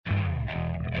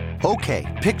Okay,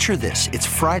 picture this. It's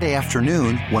Friday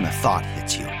afternoon when a thought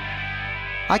hits you.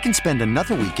 I can spend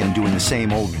another weekend doing the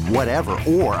same old whatever,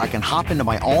 or I can hop into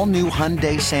my all-new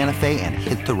Hyundai Santa Fe and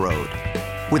hit the road.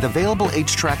 With available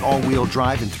H-Track all-wheel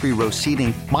drive and 3-row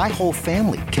seating, my whole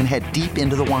family can head deep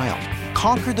into the wild.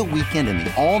 Conquer the weekend in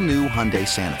the all-new Hyundai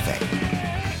Santa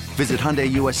Fe. Visit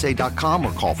HyundaiUSA.com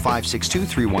or call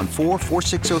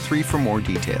 562-314-4603 for more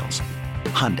details.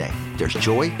 Hyundai, there's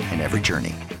joy in every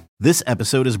journey. This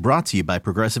episode is brought to you by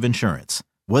Progressive Insurance.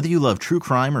 Whether you love true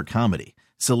crime or comedy,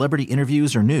 celebrity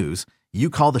interviews or news, you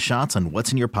call the shots on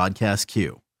what's in your podcast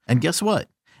queue. And guess what?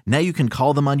 Now you can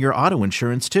call them on your auto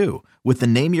insurance too with the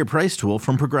Name Your Price tool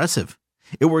from Progressive.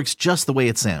 It works just the way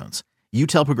it sounds. You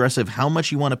tell Progressive how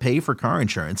much you want to pay for car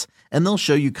insurance, and they'll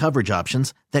show you coverage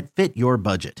options that fit your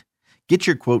budget. Get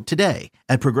your quote today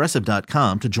at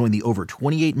Progressive.com to join the over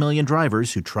 28 million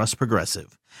drivers who trust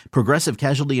Progressive. Progressive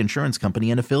Casualty Insurance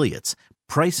Company and Affiliates.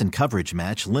 Price and coverage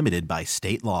match limited by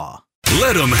state law.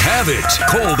 Let them have it.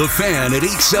 Call the Fan at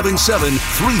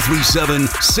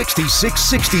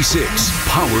 877-337-6666.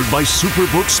 Powered by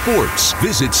Superbook Sports.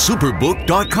 Visit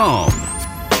superbook.com.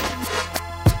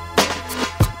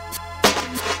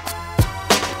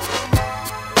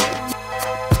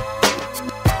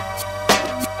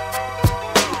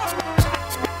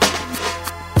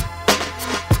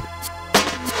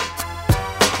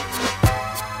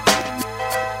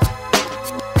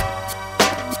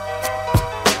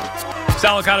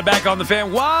 Salicata back on the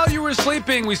Fan. While you were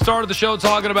sleeping, we started the show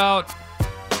talking about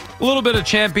a little bit of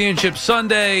Championship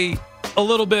Sunday, a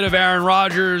little bit of Aaron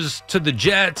Rodgers to the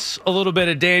Jets, a little bit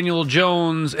of Daniel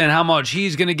Jones and how much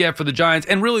he's going to get for the Giants,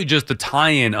 and really just the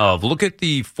tie-in of look at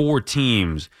the 4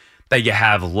 teams that you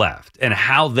have left and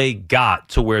how they got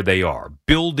to where they are.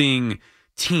 Building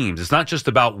teams. It's not just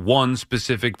about one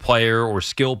specific player or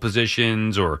skill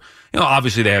positions or,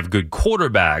 obviously they have good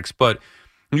quarterbacks, but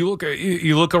you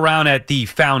look around at the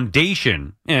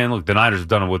foundation, and look, the Niners have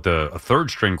done it with a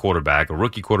third-string quarterback, a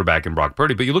rookie quarterback in Brock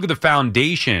Purdy, but you look at the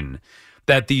foundation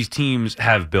that these teams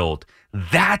have built.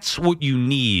 That's what you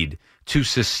need to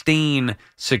sustain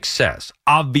success.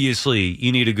 Obviously,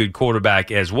 you need a good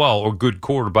quarterback as well, or good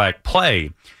quarterback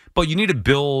play, but you need to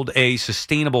build a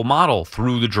sustainable model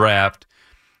through the draft,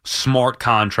 smart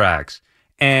contracts,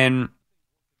 and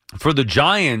for the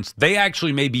Giants, they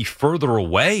actually may be further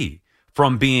away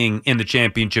from being in the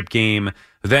championship game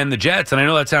than the Jets. And I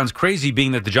know that sounds crazy,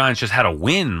 being that the Giants just had a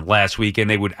win last week and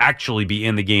they would actually be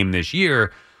in the game this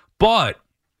year. But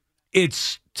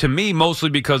it's, to me, mostly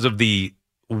because of the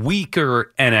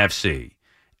weaker NFC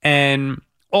and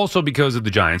also because of the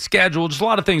Giants' schedule. Just a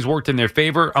lot of things worked in their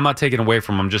favor. I'm not taking away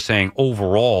from them. I'm just saying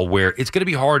overall where it's going to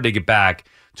be hard to get back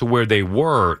to where they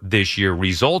were this year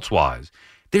results-wise.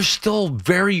 They're still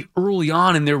very early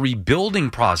on in their rebuilding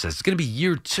process. It's going to be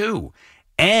year 2,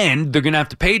 and they're going to have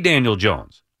to pay Daniel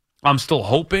Jones. I'm still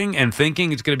hoping and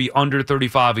thinking it's going to be under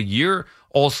 $35 a year.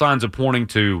 All signs are pointing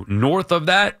to north of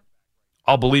that.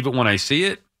 I'll believe it when I see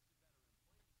it.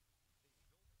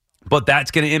 But that's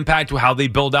going to impact how they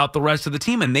build out the rest of the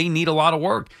team, and they need a lot of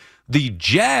work. The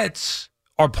Jets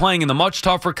are playing in the much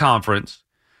tougher conference,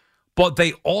 but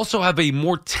they also have a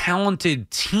more talented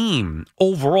team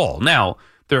overall. Now,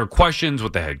 there are questions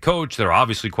with the head coach. There are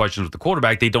obviously questions with the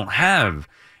quarterback. They don't have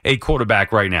a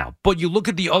quarterback right now. But you look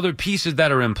at the other pieces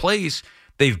that are in place.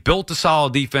 They've built a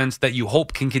solid defense that you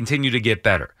hope can continue to get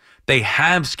better. They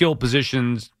have skill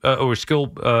positions or skill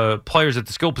players at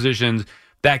the skill positions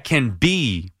that can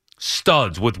be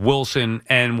studs with Wilson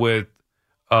and with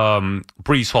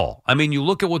Breece Hall. I mean, you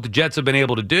look at what the Jets have been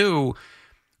able to do,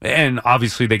 and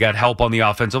obviously they got help on the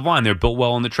offensive line. They're built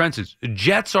well in the trenches.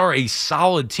 Jets are a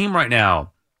solid team right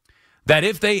now that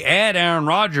if they add Aaron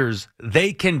Rodgers,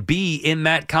 they can be in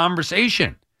that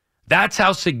conversation. That's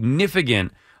how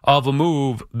significant of a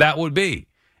move that would be.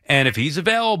 And if he's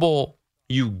available,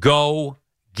 you go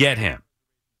get him.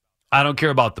 I don't care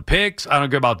about the picks. I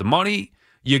don't care about the money.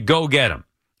 You go get him.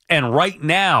 And right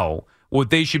now,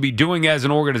 what they should be doing as an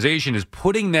organization is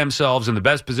putting themselves in the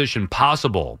best position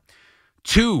possible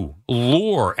to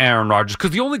lure Aaron Rodgers. Because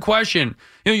the only question,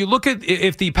 you look at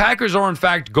if the Packers are in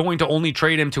fact going to only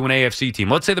trade him to an AFC team.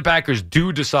 Let's say the Packers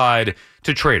do decide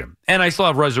to trade him. And I still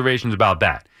have reservations about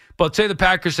that. But say the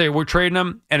Packers say we're trading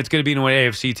him and it's going to be to an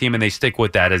AFC team and they stick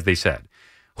with that as they said.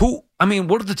 What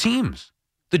are the teams?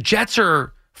 The Jets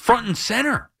are front and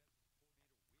center.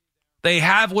 They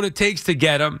have what it takes to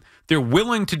get him. They're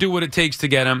willing to do what it takes to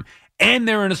get him. And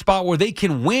they're in a spot where they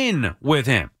can win with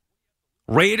him.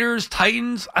 Raiders,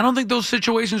 Titans, I don't think those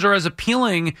situations are as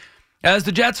appealing as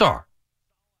the Jets are.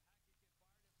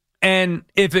 And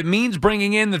if it means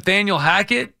bringing in Nathaniel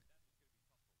Hackett,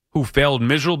 who failed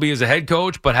miserably as a head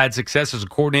coach but had success as a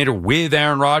coordinator with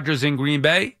Aaron Rodgers in Green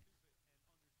Bay?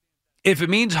 If it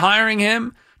means hiring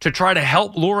him to try to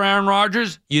help lure Aaron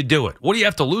Rodgers, you do it. What do you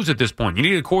have to lose at this point? You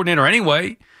need a coordinator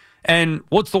anyway. And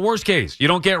what's the worst case? You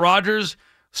don't get Rodgers,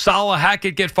 Saleh,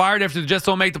 Hackett get fired after the Jets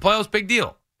don't make the playoffs? Big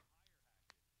deal.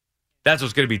 That's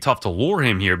what's going to be tough to lure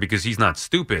him here because he's not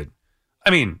stupid. I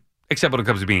mean, except when it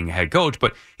comes to being a head coach,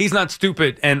 but he's not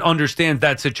stupid and understands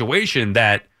that situation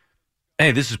that,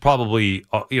 hey, this is probably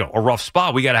a rough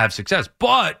spot. We got to have success.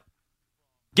 But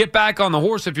get back on the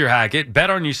horse if you're Hackett, bet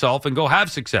on yourself, and go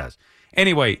have success.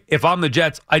 Anyway, if I'm the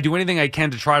Jets, I do anything I can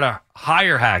to try to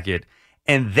hire Hackett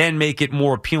and then make it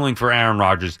more appealing for Aaron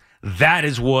Rodgers. That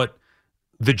is what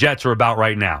the Jets are about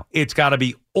right now. It's got to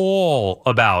be all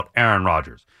about Aaron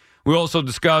Rodgers. We also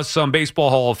discussed some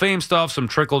Baseball Hall of Fame stuff, some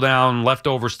trickle-down,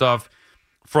 leftover stuff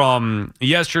from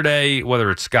yesterday, whether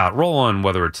it's Scott Rowland,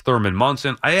 whether it's Thurman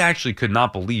Munson. I actually could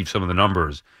not believe some of the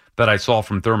numbers that I saw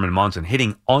from Thurman Munson,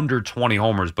 hitting under 20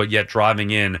 homers, but yet driving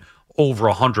in over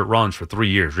 100 runs for 3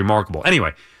 years. Remarkable.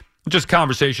 Anyway, just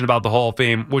conversation about the Hall of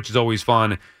Fame, which is always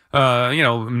fun.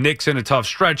 Knicks in a tough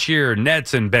stretch here.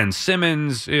 Nets and Ben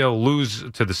Simmons, lose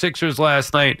to the Sixers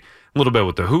last night. A little bit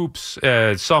with the hoops,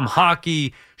 some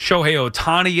hockey. Shohei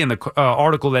Ohtani in the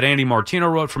article that Andy Martino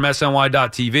wrote from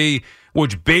SNY.TV,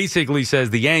 which basically says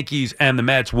the Yankees and the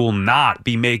Mets will not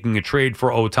be making a trade for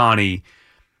Ohtani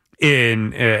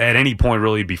at any point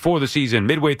really before the season,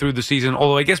 midway through the season,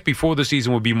 although I guess before the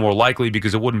season would be more likely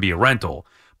because it wouldn't be a rental.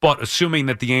 But assuming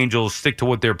that the Angels stick to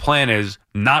what their plan is,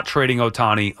 not trading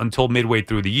Ohtani until midway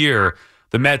through the year,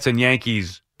 the Mets and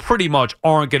Yankees pretty much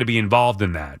aren't going to be involved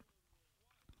in that.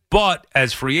 But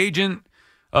as a free agent,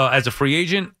 I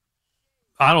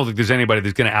don't think there's anybody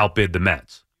that's going to outbid the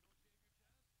Mets.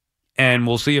 And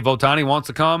we'll see if Ohtani wants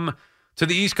to come to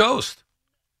the East Coast.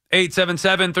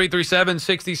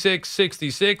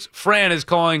 877-337-6666. Fran is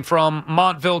calling from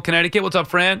Montville, Connecticut. What's up,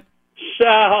 Fran?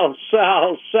 Sal,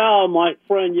 my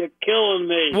friend, you're killing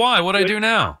me. Why? What'd I do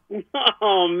now?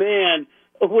 Oh, man.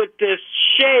 With this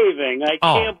shaving, I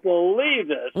can't believe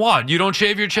this. What? You don't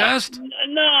shave your chest?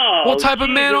 No. What type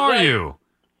of man are you?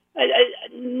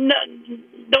 No,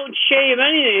 don't shave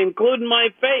anything, including my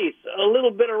face. A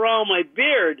little bit around my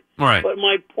beard. Right. But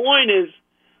my point is,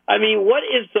 what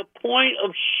is the point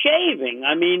of shaving?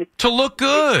 To look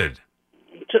good.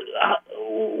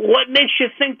 What makes you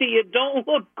think that you don't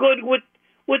look good with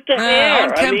the hair?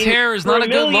 Unkempt hair is not a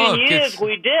good look. For a million years,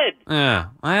 we did.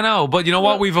 Yeah, I know. But you know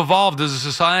what? We've evolved as a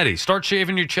society. Start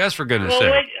shaving your chest, for goodness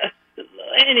sake.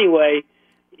 Anyway,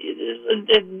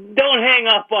 don't hang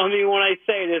up on me when I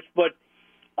say this, but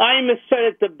I'm said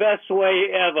it the best way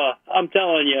ever. I'm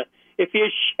telling you. If you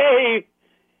shave,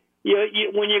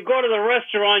 when you go to the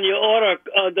restaurant, you order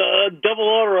double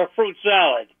order a fruit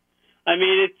salad.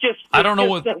 It's just. I don't know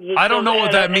what that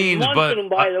means, but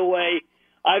by the way,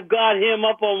 I've got him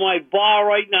up on my bar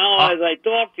right now as I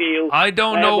talk to you. I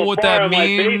don't know what that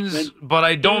means, but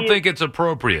I don't think it's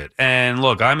appropriate. And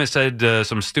look, I said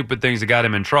some stupid things that got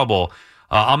him in trouble.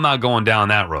 I'm not going down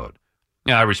that road.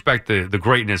 Yeah, I respect the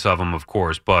greatness of him, of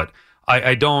course, but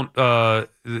I don't.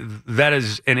 That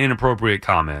is an inappropriate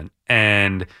comment,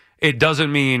 and it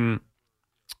doesn't mean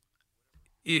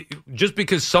just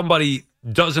because somebody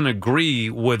doesn't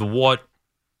agree with what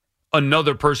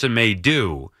another person may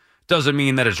do doesn't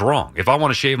mean that it's wrong. If I want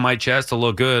to shave my chest to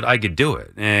look good, I could do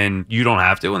it, and you don't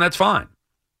have to, and that's fine.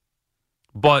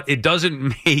 But it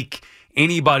doesn't make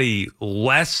anybody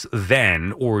less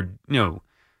than or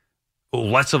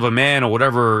less of a man or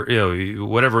whatever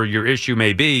whatever your issue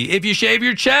may be. If you shave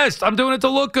your chest, I'm doing it to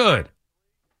look good.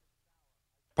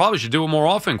 Probably should do it more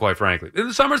often, quite frankly. In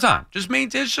the summertime, just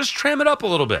trim it up a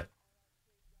little bit.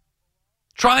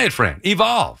 Try it, Fran.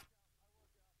 Evolve.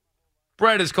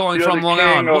 Brett is calling from Long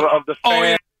Island. Of the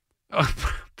fan. Yeah.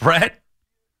 Brett?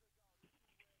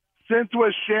 Since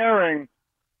we're sharing,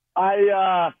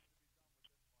 I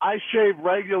shave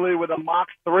regularly with a Mach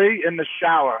 3 in the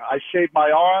shower. I shave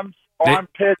my arms,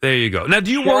 armpits. There you go. Now,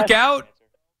 do you work out?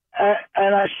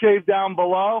 And I shave down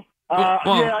below.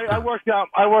 I work out.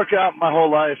 I work out my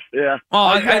whole life. Yeah. Well,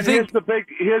 I think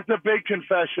here's the big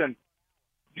confession.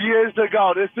 Years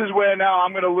ago, this is where now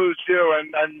I'm going to lose you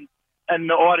and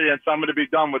the audience. I'm going to be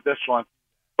done with this one.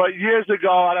 But years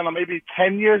ago, I don't know, maybe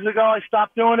 10 years ago, I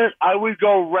stopped doing it. I would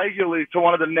go regularly to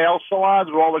one of the nail salons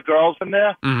with all the girls in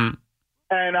there. Mm-hmm.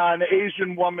 And an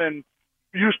Asian woman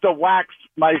used to wax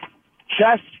my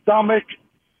chest, stomach,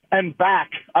 and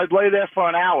back. I'd lay there for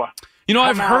an hour.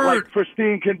 I've heard like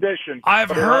pristine condition. I've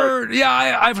heard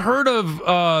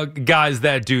of guys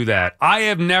that do that. I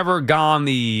have never gone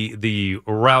the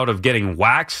route of getting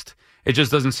waxed, It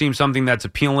just doesn't seem something that's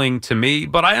appealing to me,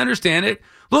 but I understand it.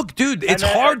 Look, dude, it's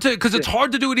hard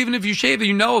to do it even if you shave it.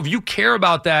 If you care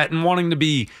about that and wanting to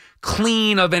be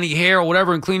clean of any hair or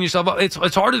whatever and clean yourself up,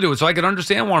 it's hard to do it. So I can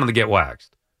understand wanting to get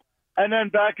waxed. And then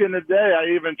back in the day,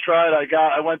 I even tried.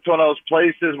 I went to one of those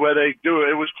places where they do it.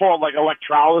 It was called like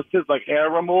electrolysis, like hair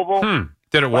removal.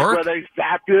 Did it work? Where they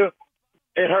zap you.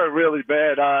 It hurt really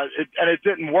bad, and it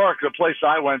didn't work. The place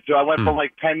I went to, I went for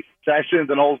like 10 sessions.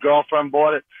 An old girlfriend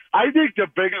bought it. I think the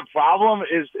bigger problem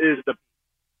is the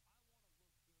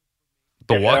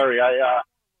what? Area,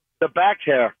 the back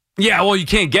hair. Yeah, well, you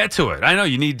can't get to it. I know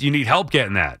you need help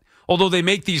getting that. Although they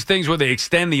make these things where they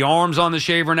extend the arms on the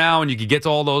shaver now, and you can get to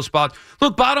all those spots.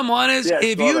 Look, bottom line is,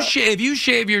 if you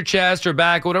shave your chest or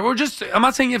back or whatever, I'm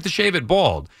not saying you have to shave it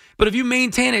bald, but if you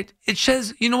maintain it, it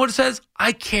says, you know what it says?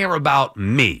 I care about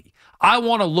me. I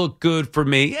want to look good for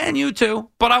me, and you too,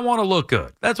 but I want to look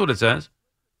good. That's what it says.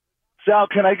 Sal,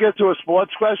 can I get to a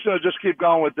sports question or just keep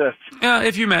going with this? Yeah,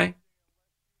 if you may.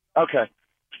 Okay.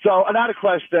 So another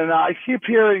question. I keep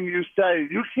hearing you say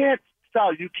you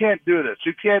can't do this.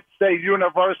 You can't say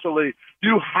universally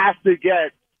you have to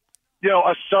get,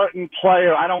 a certain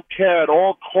player. I don't care at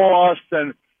all costs,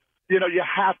 and you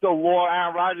have to lure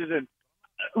Aaron Rodgers in.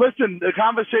 Listen, the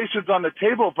conversation's on the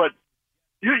table, but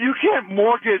you can't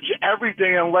mortgage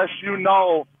everything unless you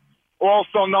know,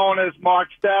 also known as Mark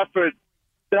Stafford,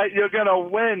 that you're going to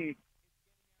win.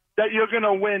 That you're going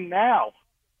to win now,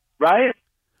 right?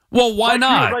 Well, why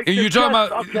not? You're talking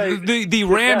about the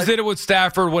Rams did it with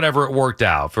Stafford, whatever, it worked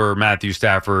out for Matthew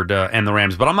Stafford and the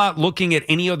Rams. But I'm not looking at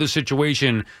any other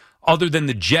situation other than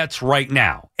the Jets right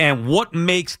now. And what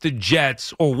makes the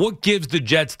Jets, or what gives the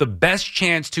Jets the best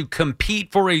chance to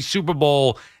compete for a Super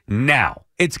Bowl now?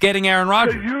 It's getting Aaron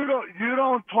Rodgers. You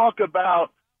don't talk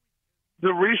about the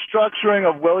restructuring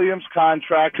of Williams'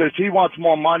 contract because he wants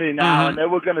more money now, and they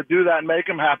were going to do that and make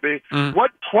him happy.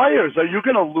 What players are you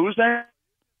going to lose?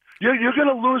 You're going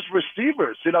to lose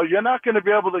receivers. You're not going to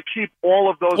be able to keep all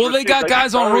of those. Well, they got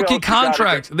guys on rookie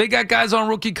contracts. They got guys on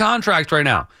rookie contracts right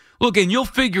now. Look, and you'll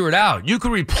figure it out. You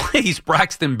can replace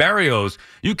Braxton Berrios.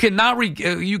 You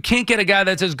can't get a guy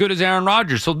that's as good as Aaron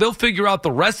Rodgers. So they'll figure out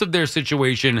the rest of their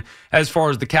situation as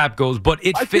far as the cap goes. But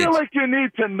I feel like you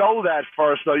need to know that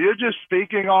first, though. You're just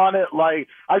speaking on it. Like,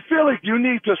 I feel like you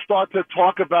need to start to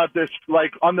talk about this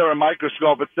like under a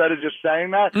microscope instead of just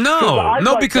saying that.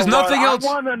 Because nothing else.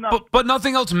 But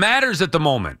nothing else matters at the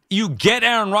moment. You get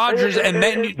Aaron Rodgers, and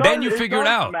then you figure it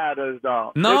out. Matters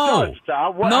though. No, it does,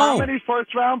 Sal. How many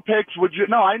first-round picks would you?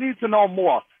 No, I need to know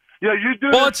more. You do.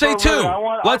 Well, let's say two.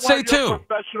 Let's say two.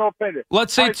 Professional opinion.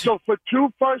 Let's say two. So for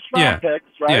 2 first-round picks,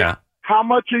 right? Yeah. How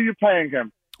much are you paying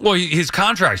him? Well, his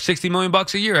contract, $60 million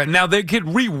a year. Now they could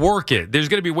rework it. There's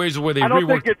going to be ways where they rework. I don't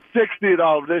think it's 60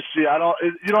 though this year.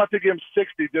 You don't have to give him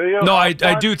 60, do you? No, I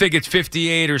do think it's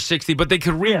 58 or 60, but they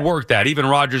could rework that. Even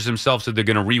Rodgers himself said they're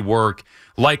going to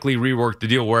likely rework the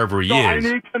deal wherever he is. I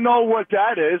need to know what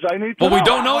that is. I need to. Well, we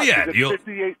don't know yet.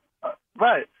 58,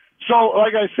 right. So,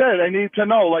 like I said, I need to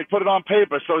know. Like, put it on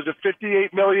paper. So, is it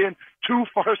 $58 million, 2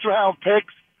 first-round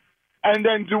picks, and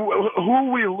then who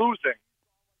are we losing?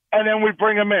 And then we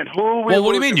bring them in. Who are we Well, what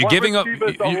do you mean? losing?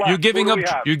 You're giving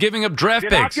up draft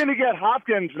picks. You're not going to get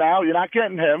Hopkins now. You're not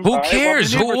getting him. Who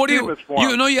cares? What do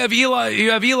you have Eli?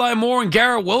 You have Eli Moore and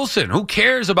Garrett Wilson. Who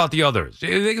cares about the others?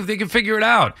 They can figure it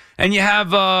out. And you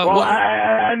have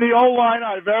and the O-line,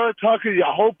 Vera Tucker. You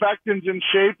hope Becton's in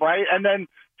shape, right? And then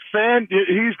Fan,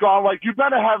 he's gone. Like, you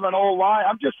better have an O-line.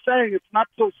 I'm just saying it's not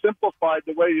so simplified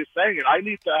the way you're saying it. I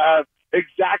need to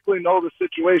exactly know the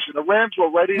situation. The Rams were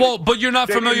ready. Well, but you're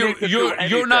not familiar.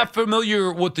 You're not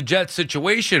familiar with the Jets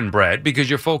situation, Brett, because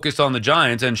you're focused on the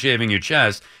Giants and shaving your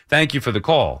chest. Thank you for the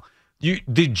call.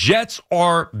 The Jets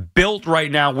are built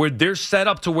right now where they're set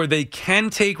up to where they can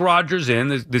take Rodgers in.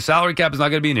 The salary cap is not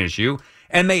going to be an issue,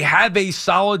 and they have a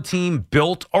solid team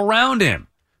built around him.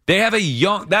 They have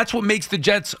that's what makes the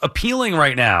Jets appealing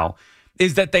right now,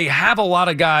 is that they have a lot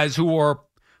of guys who are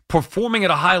performing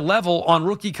at a high level on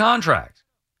rookie contracts.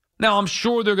 Now, I'm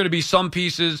sure there are going to be some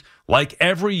pieces, like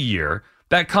every year,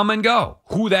 that come and go.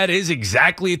 Who that is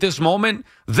exactly at this moment,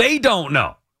 they don't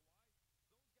know.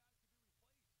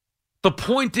 The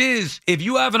point is, if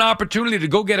you have an opportunity to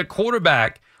go get a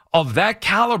quarterback of that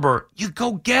caliber, you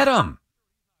go get him.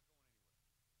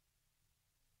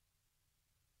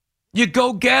 You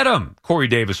go get him. Corey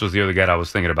Davis was the other guy I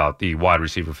was thinking about, the wide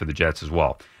receiver for the Jets as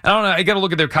well. I don't know. I got to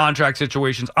look at their contract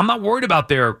situations. I'm not worried about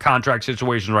their contract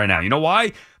situations right now. You know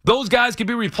why? Those guys can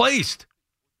be replaced.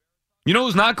 You know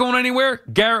who's not going anywhere?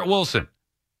 Garrett Wilson.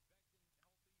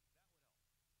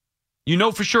 You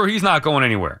know for sure he's not going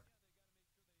anywhere.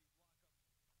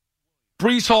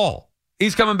 Breece Hall.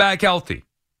 He's coming back healthy.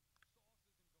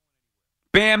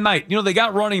 Bam Knight. They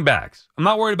got running backs. I'm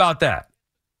not worried about that.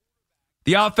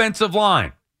 The offensive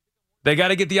line. They got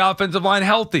to get the offensive line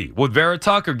healthy. With Vera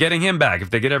Tucker getting him back. If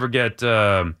they could ever get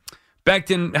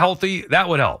Becton healthy, that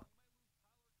would help.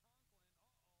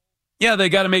 Yeah, they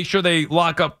got to make sure they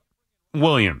lock up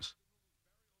Williams.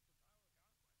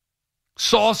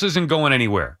 Sauce isn't going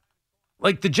anywhere.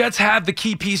 Like, the Jets have the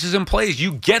key pieces in place.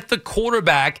 You get the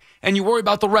quarterback, and you worry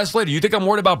about the rest later. You think I'm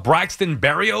worried about Braxton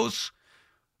Berrios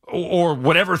or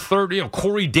whatever third,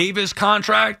 Corey Davis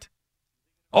contract?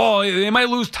 Oh, they might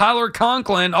lose Tyler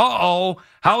Conklin. Uh-oh.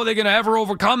 How are they going to ever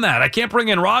overcome that? I can't bring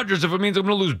in Rodgers if it means I'm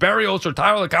going to lose Berrios or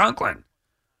Tyler Conklin.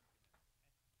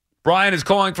 Brian is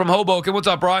calling from Hoboken. What's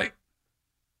up, Brian?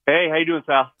 Hey, how you doing,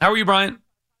 Sal? How are you, Brian?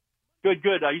 Good,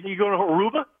 good. You going to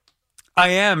Aruba? I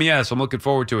am, yes. I'm looking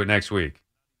forward to it next week.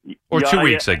 Or 2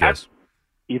 weeks, I guess.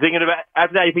 You thinking about,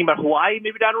 after that, you thinking about Hawaii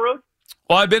maybe down the road?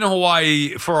 Well, I've been to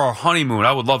Hawaii for our honeymoon.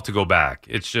 I would love to go back.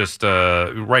 It's just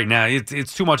right now,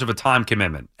 it's too much of a time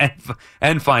commitment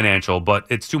and financial, but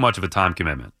it's too much of a time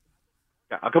commitment.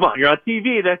 Oh, come on, you're on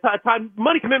TV. That time,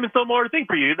 money commitment's no more a thing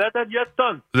for you. That's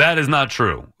done. That is not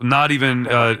true. Not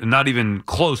even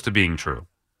close to being true.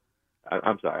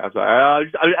 I'm sorry. I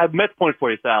have Mets point for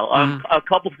you, Sal. A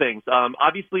couple things.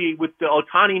 Obviously, with the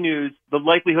Ohtani news, the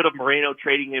likelihood of Moreno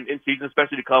trading him in season,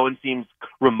 especially to Cohen, seems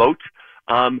remote.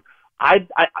 Who are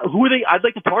they? I'd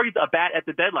like to target a bat at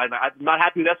the deadline. I'm not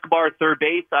happy with Escobar at third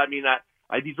base. I mean,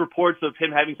 these reports of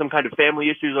him having some kind of family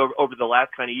issues over the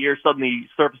last kind of year suddenly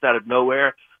surfaced out of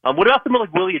nowhere. What about someone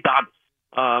like Willie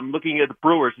Adames? Looking at the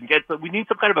Brewers we need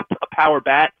some kind of a power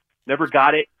bat. Never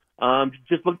got it.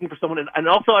 Just looking for someone, and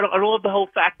also I don't love the whole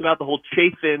fact about the whole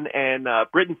Chafin and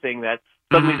Britton thing that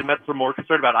suddenly the Mets are more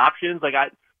concerned about options. Like,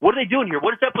 what are they doing here?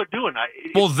 What is Epler doing?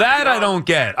 I don't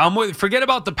get. Forget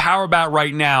about the power bat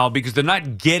right now because they're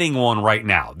not getting one right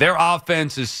now. Their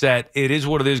offense is set. It is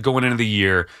what it is going into the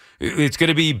year. It's going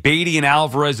to be Beatty and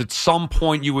Alvarez at some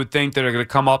point. You would think that are going to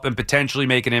come up and potentially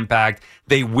make an impact.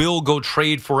 They will go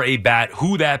trade for a bat.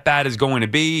 Who that bat is going to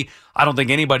be, I don't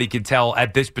think anybody can tell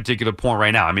at this particular point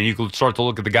right now. I mean, you could start to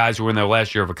look at the guys who were in their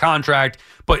last year of a contract,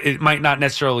 but it might not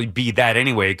necessarily be that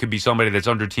anyway. It could be somebody that's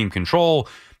under team control,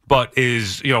 but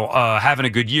is having a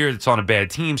good year that's on a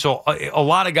bad team. So a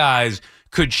lot of guys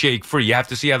could shake free. You have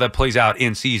to see how that plays out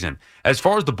in season. As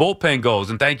far as the bullpen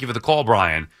goes, and thank you for the call,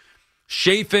 Brian,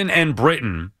 Chafin and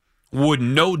Britton would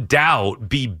no doubt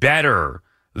be better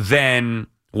than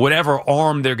whatever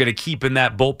arm they're going to keep in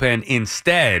that bullpen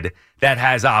instead that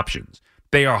has options.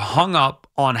 They are hung up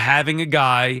on having a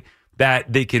guy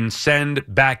that they can send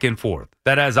back and forth,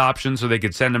 that has options so they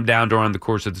could send him down during the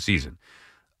course of the season.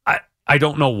 I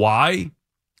don't know why.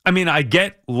 I mean, I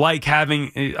get like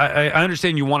having, I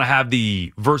understand you want to have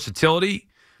the versatility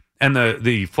and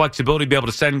the flexibility to be able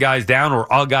to send guys down or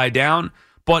a guy down.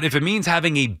 But if it means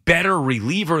having a better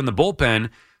reliever in the bullpen,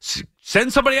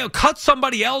 send somebody out, cut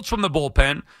somebody else from the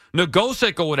bullpen,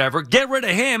 Nogosek or whatever, get rid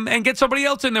of him and get somebody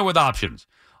else in there with options.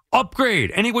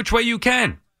 Upgrade any which way you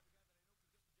can,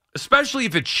 especially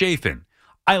if it's Chafin.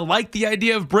 I like the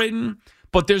idea of Britton,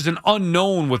 but there's an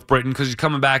unknown with Britton because he's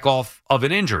coming back off of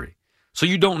an injury. So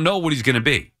you don't know what he's going to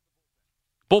be.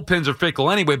 Bullpens are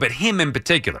fickle anyway, but him in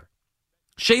particular.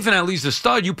 Chafin at least a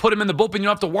stud. You put him in the bullpen, you don't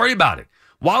have to worry about it.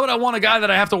 Why would I want a guy that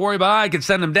I have to worry about? I could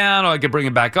send him down or I could bring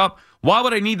him back up. Why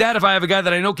would I need that if I have a guy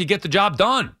that I know could get the job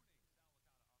done?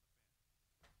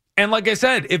 And like I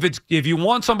said, if you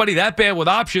want somebody that bad with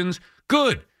options,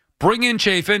 good. Bring in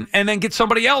Chafin and then get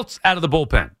somebody else out of the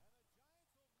bullpen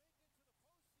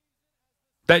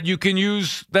that you can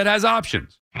use that has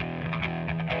options.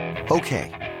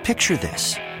 Okay, picture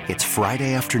this. It's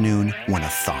Friday afternoon when a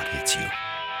thought hits you.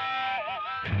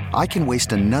 I can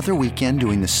waste another weekend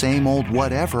doing the same old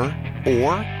whatever,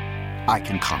 or I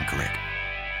can conquer it.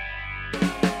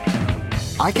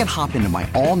 I can hop into my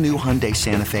all-new Hyundai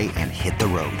Santa Fe and hit the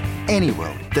road. Any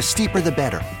road. The steeper, the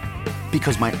better.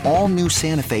 Because my all-new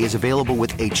Santa Fe is available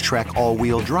with H-Track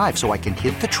all-wheel drive, so I can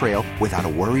hit the trail without a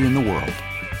worry in the world.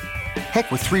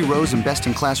 Heck, with 3 rows and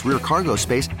best-in-class rear cargo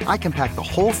space, I can pack the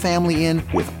whole family in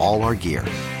with all our gear.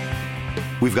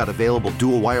 We've got available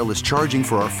dual wireless charging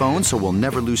for our phones, so we'll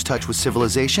never lose touch with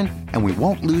civilization, and we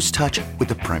won't lose touch with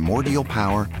the primordial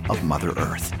power of Mother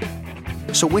Earth.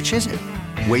 So which is it?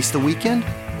 Waste the weekend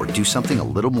or do something a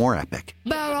little more epic?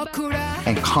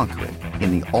 And conquer it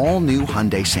in the all-new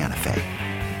Hyundai Santa Fe.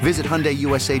 Visit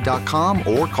HyundaiUSA.com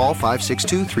or call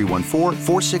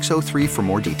 562-314-4603 for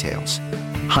more details.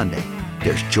 Hyundai,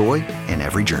 there's joy in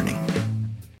every journey.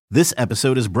 This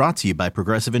episode is brought to you by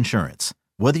Progressive Insurance.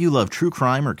 Whether you love true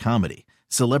crime or comedy,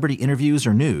 celebrity interviews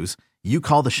or news, you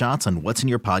call the shots on what's in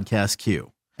your podcast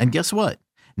queue. And guess what?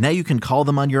 Now you can call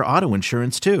them on your auto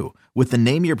insurance too with the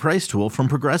Name Your Price tool from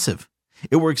Progressive.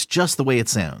 It works just the way it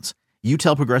sounds. You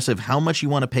tell Progressive how much you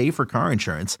want to pay for car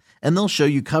insurance, and they'll show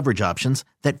you coverage options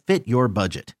that fit your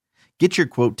budget. Get your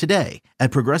quote today at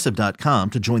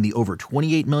Progressive.com to join the over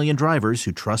 28 million drivers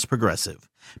who trust Progressive.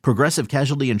 Progressive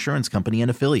Casualty Insurance Company and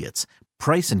Affiliates.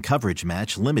 Price and coverage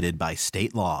match limited by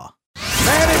state law.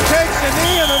 Manning takes the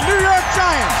knee, and the New York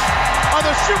Giants are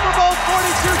the Super Bowl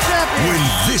 42 champions. When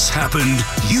this happened,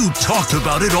 you talked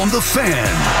about it on The Fan.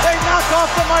 They knock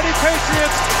off the mighty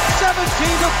Patriots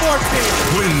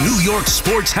 17-14. When New York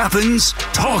sports happens,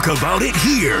 talk about it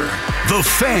here. The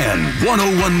Fan,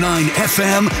 101.9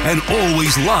 FM, and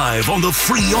always live on the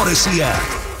free Odyssey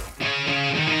app.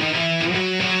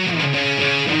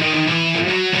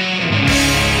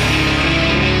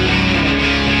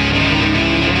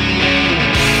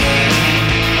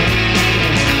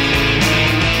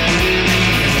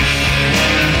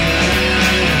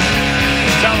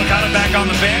 On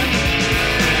the Fan,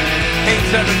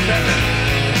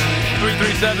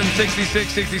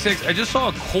 877-337-6666. I just saw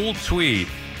a cool tweet.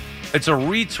 It's a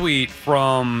retweet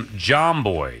from John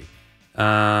Boy.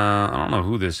 I don't know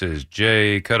who this is.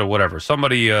 Jay Cutter, whatever.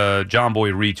 Somebody, John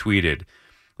Boy retweeted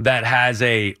that has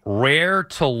a rare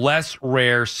to less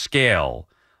rare scale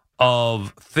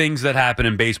of things that happen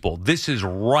in baseball. This is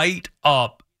right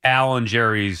up Al and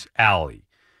Jerry's alley.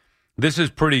 This is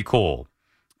pretty cool.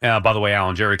 By the way, Al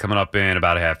and Jerry coming up in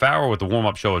about a half hour with the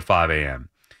warm-up show at 5 a.m.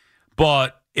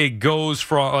 But it goes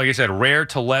from, like I said, rare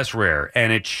to less rare,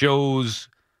 and it shows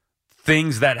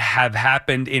things that have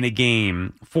happened in a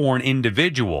game for an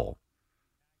individual.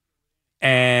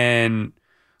 And,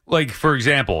 like, for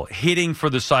example, hitting for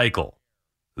the cycle,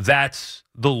 that's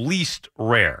the least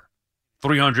rare,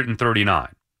 339.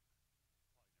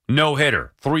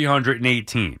 No-hitter,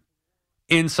 318.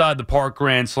 Inside the park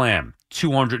grand slam,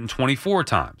 224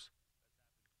 times.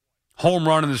 Home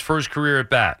run in his first career at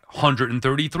bat,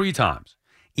 133 times.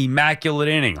 Immaculate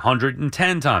inning,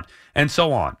 110 times, and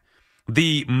so on.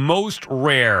 The most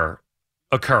rare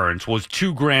occurrence was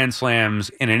 2 grand slams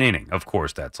in an inning. Of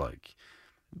course, that's like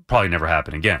probably never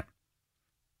happen again.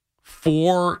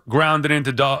 4 grounded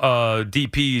into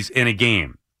DPs in a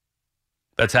game.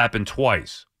 That's happened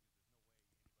twice.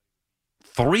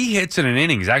 3 hits in an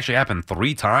inning has actually happened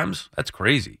 3 times. That's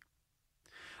crazy.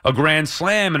 A grand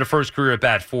slam in a first career at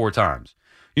bat 4 times.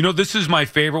 You know, this is my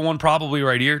favorite one probably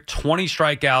right here. 20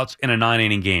 strikeouts in a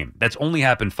 9-inning game. That's only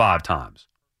happened 5 times.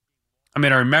 I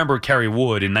mean, I remember Kerry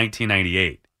Wood in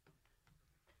 1998.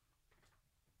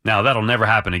 Now, that'll never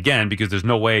happen again because there's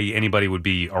no way anybody would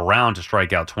be around to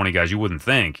strike out 20 guys, you wouldn't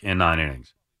think, in 9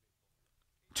 innings.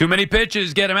 Too many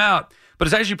pitches, get him out. But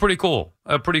it's actually pretty cool,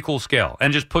 a pretty cool scale,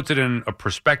 and just puts it in a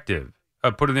perspective.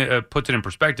 Puts it in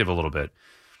perspective a little bit.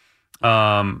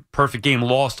 Perfect game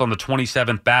lost on the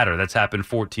 27th batter. That's happened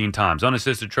 14 times.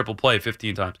 Unassisted triple play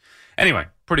 15 times. Anyway,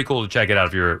 pretty cool to check it out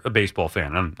if you're a baseball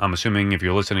fan. I'm assuming if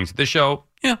you're listening to this show,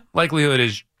 yeah, likelihood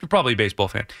is you're probably a baseball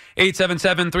fan.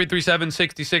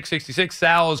 877-337-6666.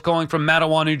 Sal is calling from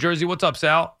Mattawa, New Jersey. What's up,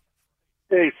 Sal?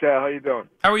 Hey, Sal. How you doing?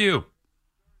 How are you?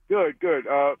 Good.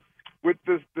 With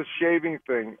the shaving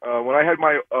thing, when I had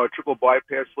my triple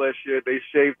bypass last year, they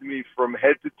shaved me from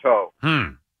head to toe.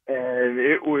 And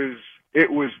it was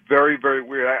very, very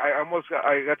weird. I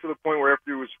got to the point where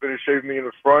after he was finished shaving me in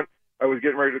the front, I was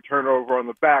getting ready to turn over on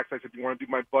the back. So I said, "You want to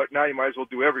do my butt now? You might as well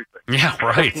do everything." Yeah,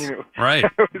 right. Right.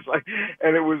 It was like,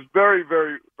 and it was very,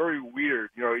 very, very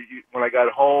weird. You know, when I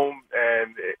got home,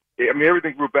 and I mean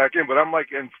everything grew back in, but I'm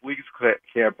like in Fleek's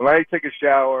camp. When I take a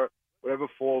shower, whatever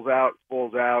falls out,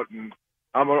 and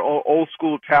I'm an old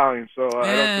school Italian, so I don't do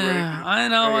anything. I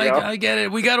know. I get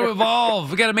it. We got to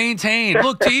evolve. We got to maintain.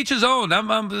 Look, to each his own.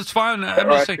 It's fine. I'm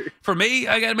just saying. For me,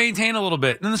 I got to maintain a little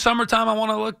bit. In the summertime, I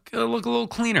want to look a little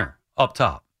cleaner up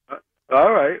top.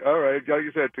 All right. Like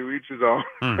you said, to each his own.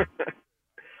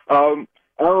 Aaron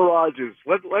Rodgers.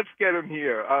 Let's get him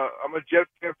here. I'm a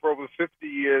Jets fan for over 50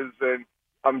 years, and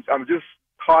I'm just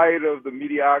tired of the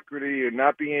mediocrity and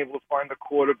not being able to find a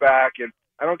quarterback. And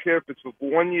I don't care if it's for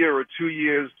 1 year or 2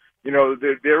 years. You know,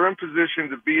 they're in position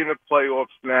to be in the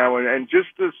playoffs now, and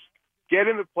just to get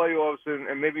in the playoffs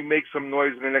and maybe make some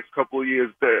noise in the next couple of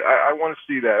years. I want to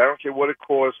see that. I don't care what it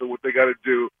costs or what they got to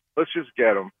do. Let's just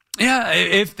get them. Yeah,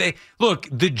 if they look,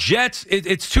 the Jets,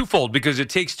 it's twofold because it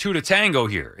takes 2 to tango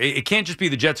here. It can't just be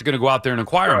the Jets are going to go out there and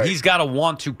acquire him. He's got to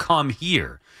want to come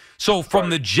here. So from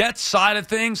the Jets side of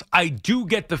things, I do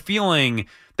get the feeling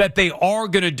that they are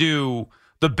going to do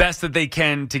the best that they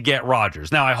can to get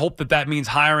Rodgers. Now, I hope that means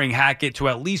hiring Hackett to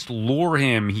at least lure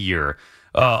him here.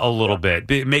 a little bit,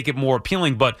 make it more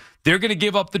appealing. But they're going to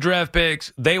give up the draft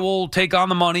picks. They will take on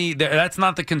the money. That's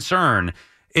not the concern.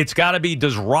 It's got to be,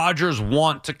 does Rodgers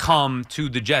want to come to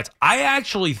the Jets? I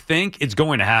actually think it's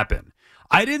going to happen.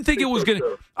 I didn't think it was going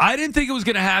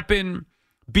to happen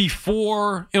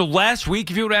before, last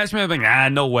week. If you would ask me, I'd be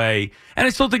like, no way. And I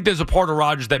still think there's a part of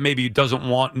Rodgers that maybe doesn't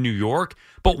want New York.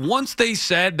 But once they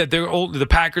said that the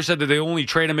Packers said that they only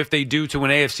trade him if they do to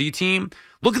an AFC team,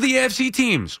 look at the AFC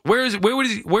teams. Where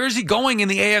is he going in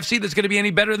the AFC that's going to be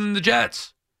any better than the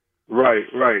Jets? Right.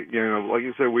 Like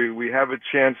you said, we have a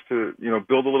chance to,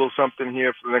 build a little something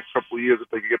here for the next couple of years if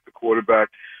they could get the quarterback.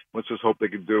 Let's just hope they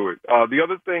can do it. The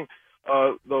other thing,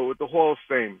 though, with the Hall of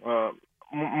Fame,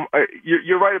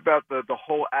 you're right about the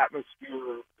whole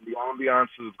atmosphere, the ambiance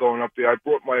is going up there. I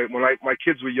brought when my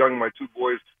kids were young, my two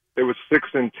boys, they were 6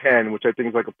 and 10, which I think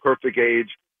is like a perfect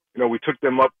age. We took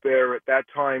them up there at that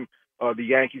time. The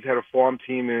Yankees had a farm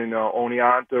team in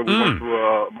Oneonta. We went to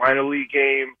a minor league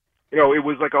game. It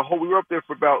was like we were up there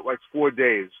for about 4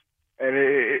 days, and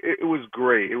it was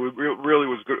great. It really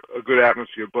was a good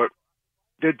atmosphere, but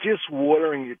they're just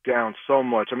watering it down so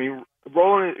much. I mean,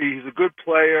 Roland, he's a good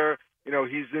player.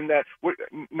 He's in that.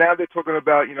 Now they're talking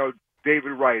about,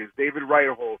 David Wright. Is David Wright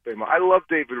a Hall of Famer? I love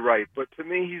David Wright, but to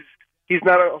me, he's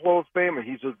not a Hall of Famer.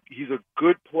 He's a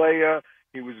good player.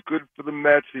 He was good for the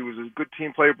Mets. He was a good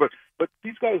team player, but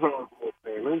these guys aren't Hall of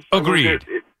Famers. Agreed.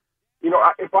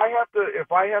 If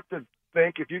I have to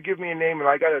think, if you give me a name and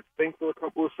I got to think for a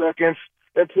couple of seconds,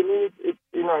 then to me,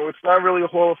 it's not really a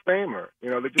Hall of Famer.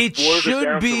 They just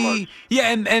watered it down so much. Yeah,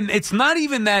 and it's not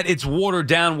even that it's watered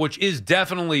down, which is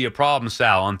definitely a problem,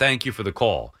 Sal, and thank you for the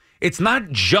call. It's not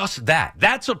just that.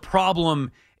 That's a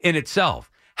problem in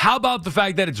itself. How about the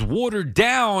fact that it's watered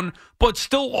down, but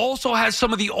still also has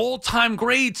some of the all-time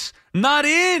greats not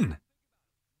in?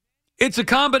 It's a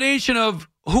combination of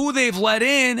who they've let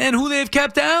in and who they've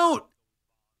kept out.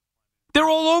 They're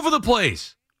all over the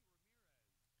place.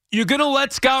 You're going to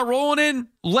let Scott Rowland in?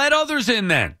 Let others in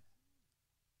then.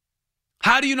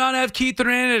 How do you not have Keith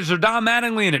Hernandez or Don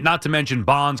Mattingly in it? Not to mention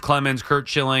Bonds, Clemens, Curt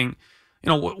Schilling,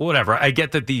 whatever. I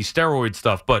get that the steroid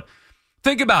stuff, but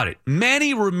think about it.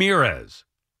 Manny Ramirez,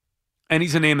 and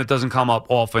he's a name that doesn't come up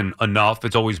often enough.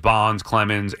 It's always Bonds,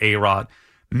 Clemens, A-Rod.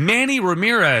 Manny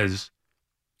Ramirez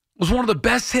was one of the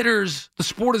best hitters the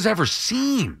sport has ever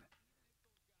seen.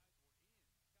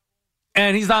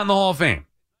 And he's not in the Hall of Fame.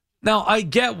 Now, I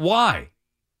get why,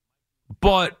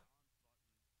 but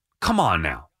come on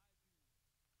now.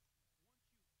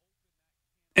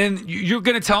 And you're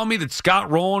going to tell me that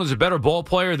Scott Rowland is a better ball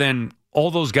player than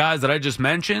all those guys that I just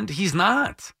mentioned? He's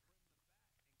not.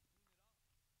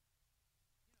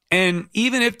 And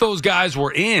even if those guys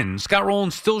were in, Scott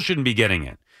Rowland still shouldn't be getting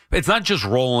it. It's not just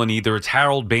Rowland either. It's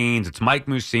Harold Baines. It's Mike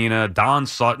Mussina, Don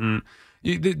Sutton.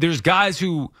 There's guys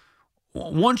who,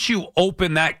 once you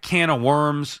open that can of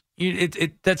worms,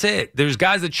 that's it. There's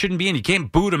guys that shouldn't be in. You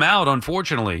can't boot them out,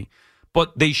 unfortunately,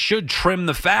 but they should trim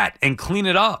the fat and clean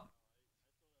it up.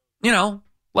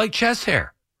 Like chest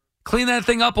hair. Clean that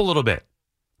thing up a little bit.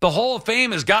 The Hall of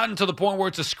Fame has gotten to the point where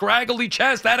it's a scraggly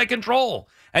chest out of control,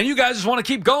 and you guys just want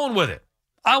to keep going with it.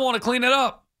 I want to clean it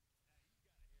up.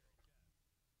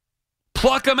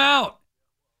 Pluck them out.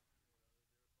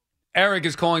 Eric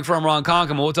is calling from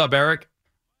Ronkonkoma. What's up, Eric?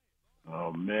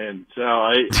 Oh, man. Sal,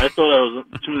 I thought I was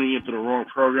tuning into the wrong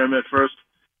program at first.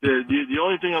 The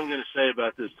only thing I'm going to say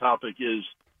about this topic is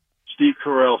Steve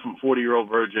Carell from 40-Year-Old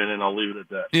Virgin, and I'll leave it at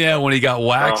that. Yeah, when he got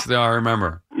waxed, I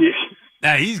remember. Yeah.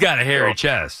 Now, he's got a hairy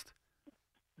chest.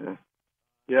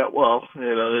 Yeah, well,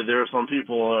 there are some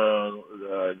people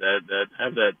that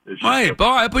have that issue. Right,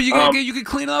 all right, but you can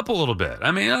clean up a little bit.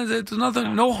 I mean, there's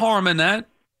no harm in that.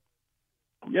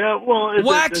 Yeah, well,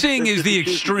 waxing is the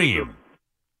extreme.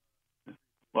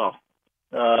 Well,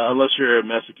 unless you're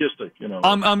masochistic,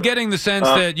 I'm getting the sense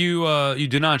that you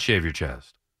do not shave your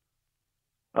chest.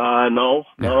 No,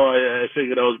 I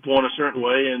figured I was born a certain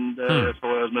way, and that's the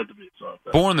way I was meant to be. So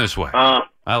born this way.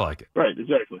 I like it. Right,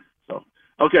 exactly. So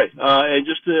okay, and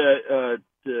just to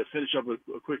finish up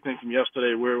a quick thing from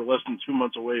yesterday, we're less than 2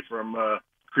 months away from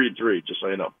Creed 3. Just so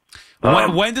you know.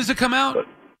 When does it come out?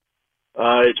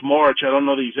 It's March. I don't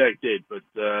know the exact date, but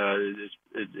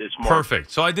it's March.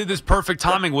 Perfect. So I did this perfect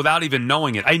timing without even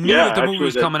knowing it. I knew that the movie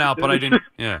was coming out, but I didn't.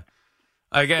 Yeah.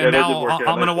 Again, now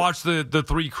I'm going to watch the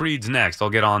 3 Creeds next. I'll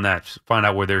get on that, find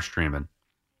out where they're streaming.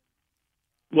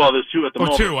 Well, there's 2 at the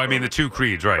moment. 2. I mean, the 2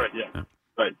 Creeds, right? Right. Yeah.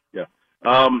 Right. Yeah.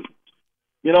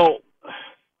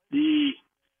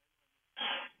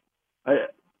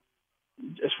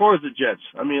 As far as the Jets,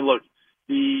 I mean, look,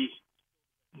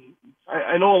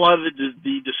 I know a lot of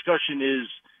the discussion is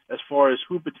as far as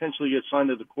who potentially gets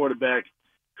signed as a quarterback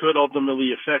could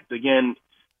ultimately affect, again,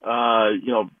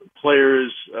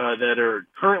 players that are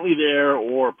currently there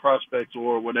or prospects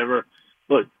or whatever.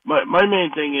 Look, my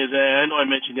main thing is, I know I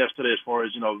mentioned yesterday as far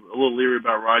as, a little leery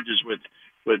about Rodgers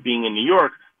with being in New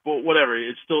York, but whatever,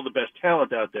 it's still the best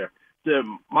talent out there.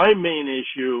 My main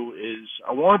issue is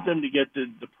I want them to get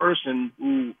the person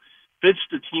who fits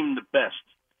the team the best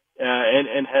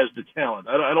and has the talent.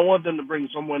 I don't want them to bring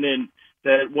someone in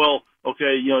that,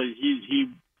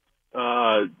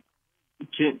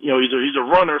 he's a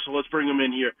runner, so let's bring him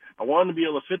in here. I want him to be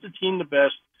able to fit the team the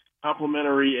best,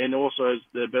 complementary, and also has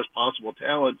the best possible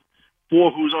talent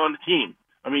for who's on the team.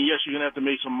 I mean, yes, you're going to have to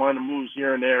make some minor moves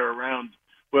here and there around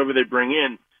whoever they bring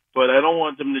in, but I don't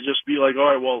want them to just be like, all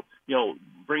right, well,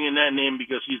 bring in that name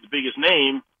because he's the biggest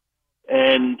name,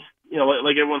 and,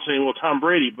 like everyone's saying, well, Tom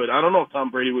Brady, but I don't know if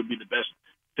Tom Brady would be the best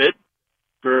fit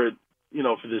for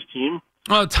this team.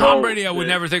 Well, Tom Brady, I would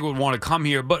never think would want to come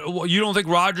here, but you don't think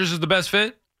Rodgers is the best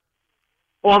fit?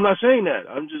 Well, I'm not saying that.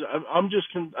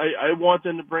 I want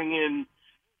them to bring in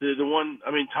the one. I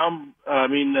mean,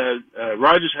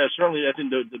 Rodgers has certainly, I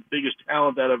think, the biggest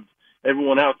talent out of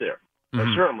everyone out there.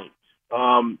 Certainly,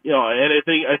 and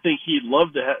I think he'd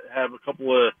love to have a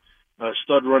couple of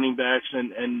stud running backs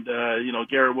and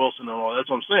Garrett Wilson and all. That's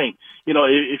what I'm saying.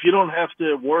 If you don't have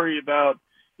to worry about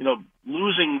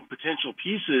losing potential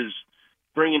pieces,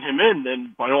 bringing him in,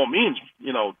 then by all means,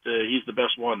 he's the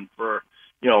best one for.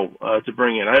 To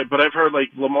bring in. But I've heard like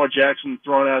Lamar Jackson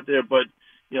thrown out there, but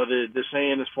the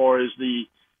saying as far as he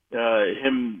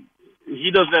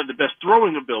doesn't have the best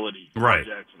throwing ability. Right.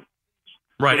 Jackson.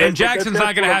 Right, So and Jackson's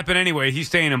not going to happen anyway. He's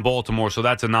staying in Baltimore, so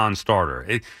that's a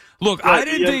non-starter. Look, Right,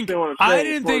 I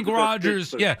didn't think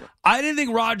Rodgers. Yeah, I didn't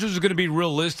think Rodgers was going to be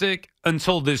realistic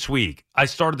until this week. I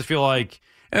started to feel like.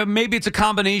 Maybe it's a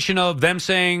combination of them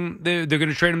saying they're going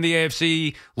to trade him to the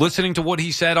AFC, listening to what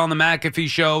he said on the McAfee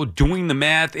show, doing the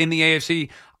math in the AFC.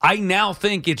 I now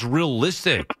think it's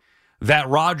realistic that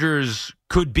Rodgers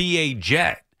could be a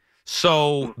Jet.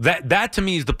 So that to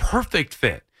me is the perfect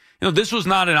fit. This was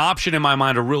not an option in my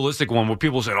mind, a realistic one where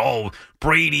people said, oh,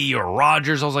 Brady or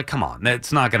Rodgers. I was like, come on,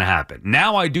 that's not going to happen.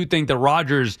 Now I do think that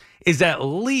Rodgers is at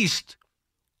least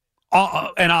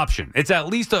an option. It's at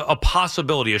least a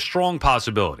possibility, a strong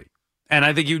possibility. And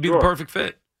I think he would be the perfect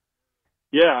fit.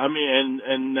 Yeah, I mean,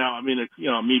 and now, me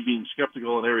being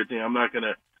skeptical and everything, I'm not going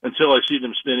to, until I see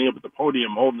them standing up at the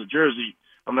podium holding the jersey,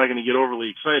 I'm not going to get overly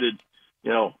excited,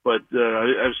 but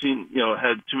I've seen,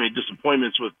 had too many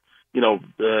disappointments with,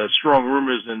 strong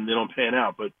rumors and they don't pan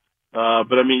out. But yeah,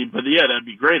 that'd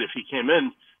be great if he came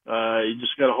in. You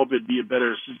just got to hope it'd be a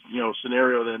better,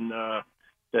 scenario than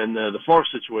the Favre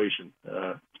situation,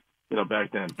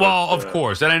 back then. Well, of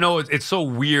course, and I know it's so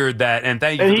weird that, and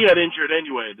thank you. And he got injured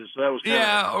anyway, so that was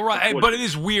right. But it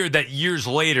is weird that years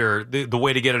later, the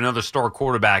way to get another star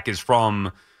quarterback is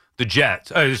from the Jets,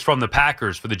 is from the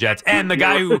Packers for the Jets, and the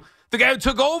guy who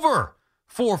took over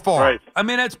for Favre. Right. I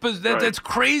mean, that's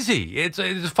crazy. It's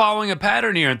following a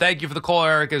pattern here. And thank you for the call,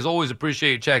 Eric. As always,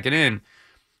 appreciate you checking in.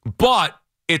 But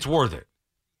it's worth it.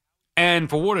 And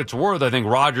for what it's worth, I think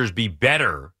Rodgers be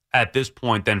better at this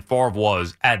point than Favre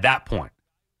was at that point.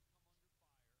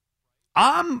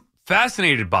 I'm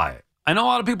fascinated by it. I know a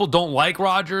lot of people don't like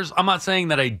Rodgers. I'm not saying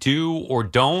that I do or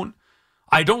don't.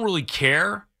 I don't really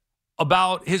care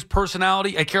about his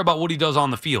personality. I care about what he does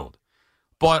on the field.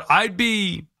 But I'd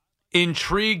be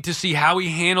intrigued to see how he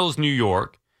handles New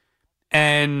York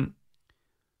and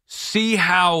see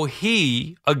how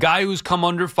a guy who's come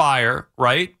under fire,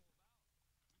 right?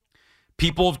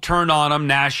 People have turned on him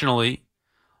nationally.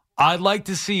 I'd like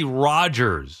to see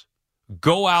Rodgers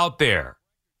go out there,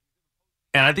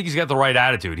 and I think he's got the right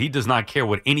attitude. He does not care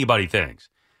what anybody thinks.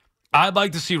 I'd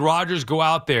like to see Rodgers go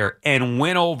out there and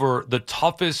win over the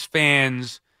toughest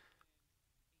fans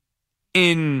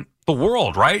in the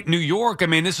world, right? New York, I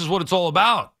mean, this is what it's all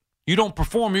about. You don't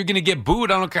perform, you're going to get booed.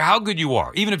 I don't care how good you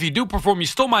are. Even if you do perform, you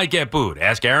still might get booed.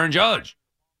 Ask Aaron Judge.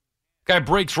 Guy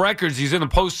breaks records. He's in the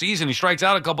postseason. He strikes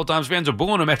out a couple times. Fans are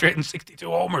booing him after hitting 62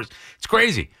 homers. It's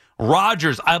crazy.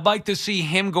 Rodgers, I'd like to see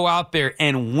him go out there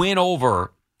and win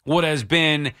over what has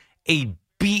been a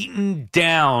beaten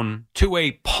down to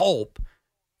a pulp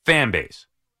fan base.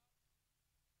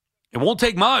 It won't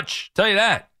take much, tell you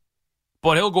that.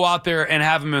 But he'll go out there and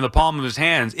have him in the palm of his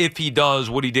hands if he does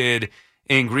what he did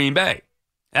in Green Bay.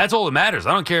 That's all that matters.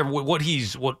 I don't care what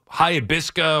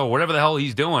Hayabusa or whatever the hell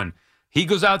he's doing. He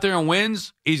goes out there and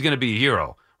wins, he's going to be a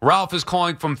hero. Ralph is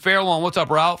calling from Fairlawn. What's up,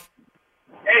 Ralph?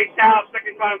 Hey, Sal,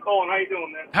 second time calling. How you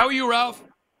doing, man? How are you, Ralph?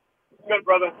 Good,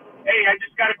 brother. Hey, I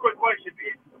just got a quick question for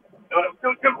you.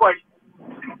 Two questions.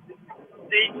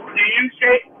 you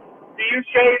shave? Do you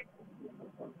shave?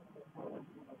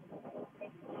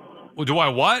 Well, do I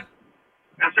what?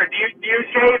 I'm sorry. Do you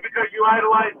shave because you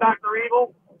idolize Dr.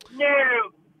 Evil?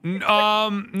 No.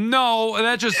 No,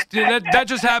 that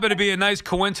just happened to be a nice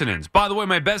coincidence. By the way,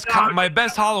 my best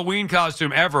Halloween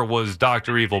costume ever was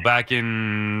Dr. Evil back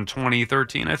in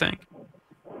 2013, I think.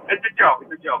 It's a joke.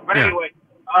 But anyway,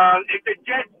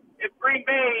 if Green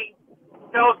Bay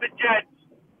tells the Jets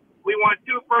we want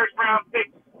 2 first-round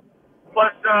picks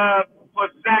plus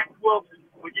Zach Wilson,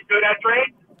 would you do that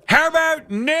trade? How about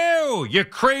no, you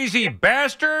crazy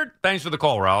bastard? Thanks for the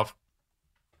call, Ralph.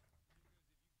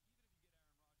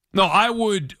 No, I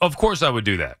would. Of course I would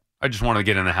do that. I just wanted to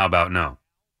get in the how about no.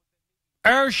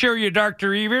 I'll show you,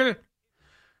 Dr. Evil.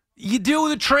 You do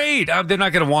the trade. They're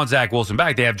not going to want Zach Wilson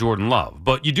back. They have Jordan Love.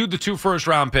 But you do the 2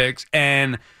 first-round picks,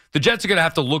 and the Jets are going to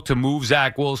have to look to move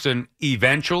Zach Wilson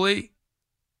eventually.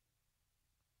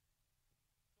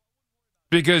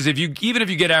 Because even if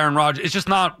you get Aaron Rodgers, it's just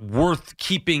not worth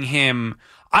keeping him.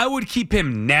 I would keep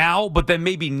him now, but then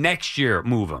maybe next year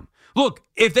move him. Look,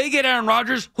 if they get Aaron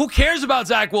Rodgers, who cares about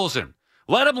Zach Wilson?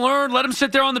 Let him learn. Let him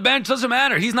sit there on the bench. Doesn't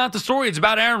matter. He's not the story. It's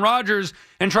about Aaron Rodgers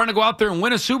and trying to go out there and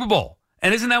win a Super Bowl.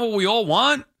 And isn't that what we all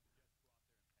want?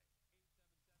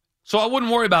 So I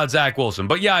wouldn't worry about Zach Wilson.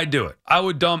 But yeah, I'd do it. I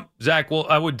would dump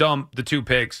I would dump the 2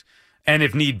 picks, and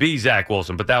if need be, Zach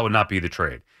Wilson. But that would not be the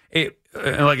trade.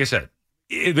 Like I said,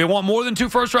 if they want more than 2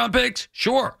 first-round picks,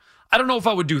 sure. I don't know if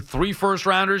I would do 3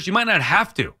 first-rounders. You might not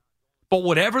have to. But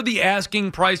whatever the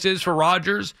asking price is for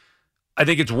Rodgers, I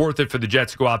think it's worth it for the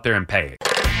Jets to go out there and pay it.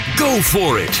 Go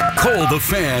for it. Call the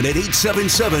Fan at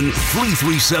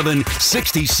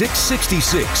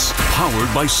 877-337-6666.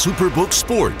 Powered by Superbook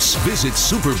Sports. Visit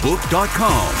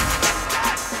superbook.com.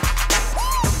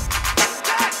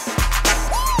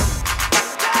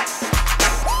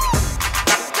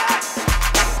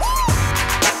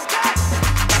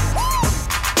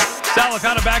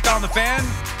 Salicata back on the Fan.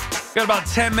 Got about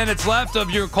 10 minutes left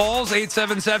of your calls.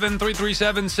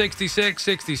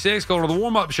 877-337-6666. Going to the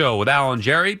warm-up show with Al and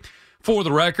Jerry. For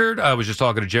the record, I was just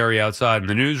talking to Jerry outside in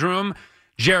the newsroom.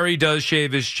 Jerry does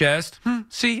shave his chest.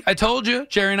 See, I told you.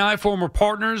 Jerry and I, former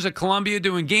partners at Columbia,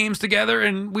 doing games together,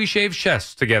 and we shave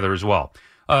chests together as well.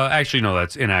 Actually, no,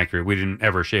 that's inaccurate. We didn't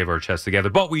ever shave our chests together,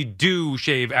 but we do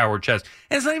shave our chest.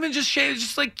 And it's not even just shave, it's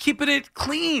just like keeping it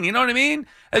clean. You know what I mean?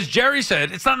 As Jerry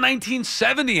said, it's not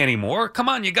 1970 anymore. Come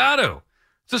on, you got to.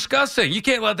 It's disgusting. You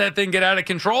can't let that thing get out of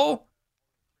control.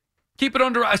 Keep it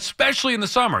under, especially in the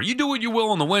summer. You do what you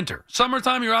will in the winter.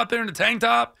 Summertime, you're out there in a tank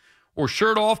top or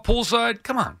shirt off, poolside.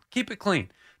 Come on, keep it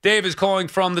clean. Dave is calling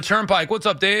from the Turnpike. What's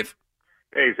up, Dave?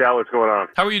 Hey, Sal, what's going on?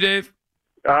 How are you, Dave?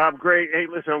 I'm great. Hey,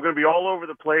 listen, I'm going to be all over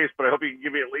the place, but I hope you can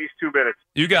give me at least 2 minutes.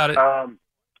 You got it.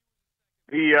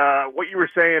 What you were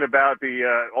saying about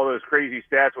all those crazy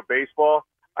stats with baseball,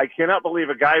 I cannot believe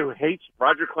a guy who hates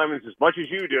Roger Clemens as much as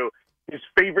you do, his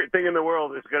favorite thing in the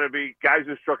world is going to be guys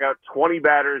who struck out 20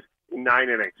 batters in 9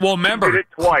 innings. Well, remember, he did it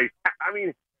twice. I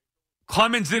mean,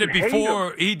 Clemens did it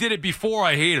before. He did it before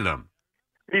I hated him.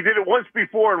 He did it once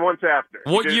before and once after.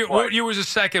 What year was the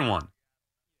second one?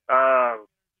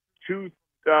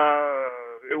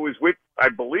 It was with, I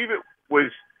believe it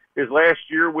was his last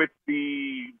year with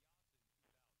the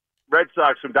Red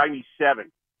Sox from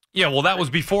 97. Yeah, well, that was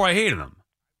before I hated him.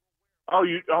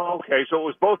 Okay. So it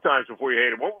was both times before you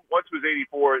hated him. Once was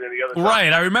 84 and then the other time.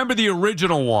 Right. I remember the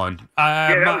original one.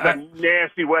 That was a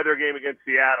nasty weather game against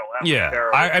Seattle. That was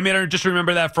terrible. I just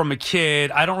remember that from a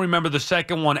kid. I don't remember the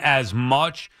second one as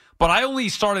much, but I only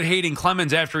started hating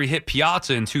Clemens after he hit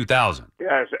Piazza in 2000.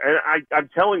 Yes, and I'm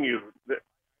telling you, that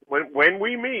when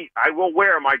we meet, I will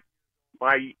wear my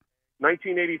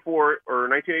 1984 or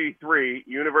 1983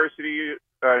 University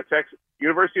of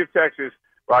Texas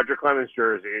Roger Clemens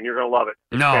jersey, and you're going to love it.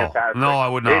 It's fantastic. No, I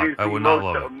would not. It is I would the not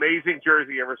most love it. Amazing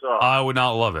jersey you ever saw. I would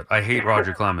not love it. I hate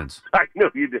Roger Clemens. I know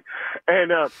you did.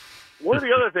 And one of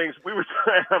the other things we were,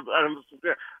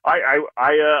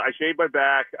 I shaved my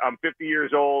back. I'm 50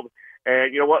 years old,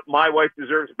 and you know what? My wife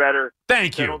deserves better.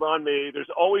 Thank you. Settled on me. There's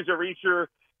always a reacher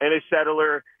and a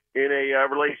settler in a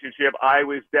relationship. I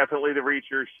was definitely the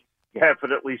reacher. She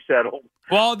definitely settled.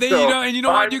 Well, then so you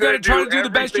know what? You got to try to do the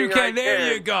best you can.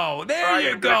 There you go.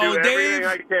 Dave. Everything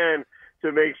I can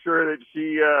to make sure that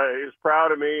she is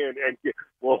proud of me and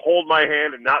will hold my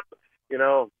hand and not,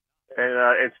 and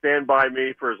stand by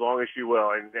me for as long as she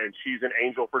will. And she's an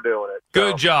angel for doing it.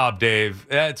 Good job, Dave.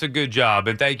 That's a good job.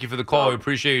 And thank you for the call. We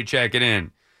appreciate you checking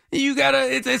in. You got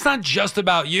to, it's not just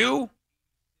about you.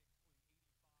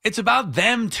 It's about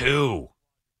them too.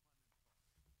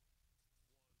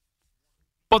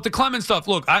 But the Clemens stuff,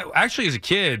 look, I actually, as a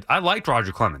kid, I liked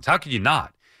Roger Clemens. How could you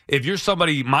not? If you're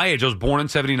somebody my age, I was born in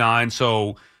 79,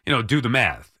 so, do the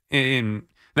math.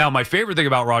 Now, my favorite thing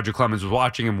about Roger Clemens was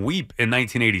watching him weep in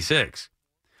 1986.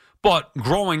 But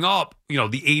growing up,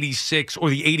 the 86 or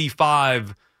the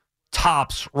 85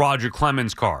 Topps Roger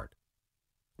Clemens card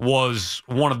was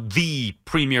one of the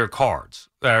premier cards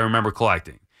that I remember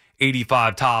collecting.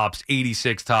 85 Topps,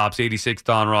 86 Topps, 86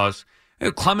 Donruss.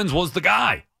 Clemens was the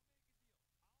guy.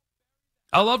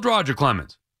 I loved Roger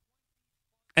Clemens.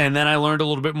 And then I learned a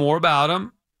little bit more about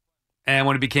him. And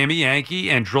when he became a Yankee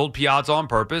and drilled Piazza on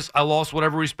purpose, I lost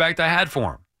whatever respect I had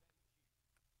for him.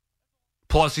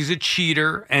 Plus, he's a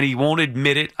cheater, and he won't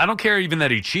admit it. I don't care even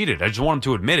that he cheated. I just want him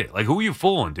to admit it. Like, who are you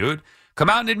fooling, dude? Come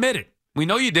out and admit it. We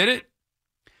know you did it.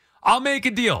 I'll make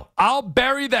a deal. I'll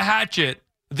bury the hatchet,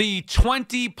 the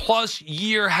 20-plus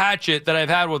year hatchet that I've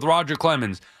had with Roger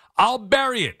Clemens. I'll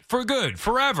bury it for good,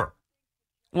 forever,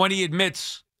 when he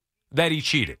admits that he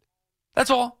cheated. That's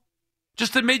all.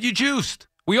 Just admit you juiced.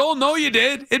 We all know you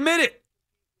did. Admit it.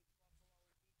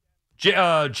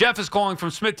 Jeff is calling from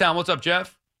Smithtown. What's up,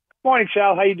 Jeff? Morning,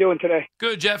 Sal. How you doing today?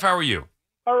 Good, Jeff. How are you?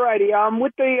 All righty.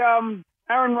 With the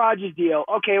Aaron Rodgers deal,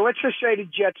 okay, let's just say the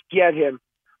Jets get him,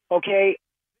 okay?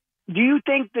 Do you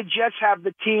think the Jets have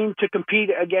the team to compete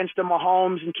against the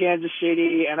Mahomes in Kansas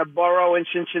City and a Burrow in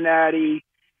Cincinnati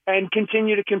and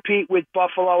continue to compete with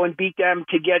Buffalo and beat them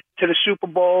to get to the Super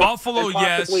Bowl? Buffalo,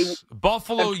 yes.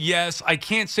 Buffalo, yes. I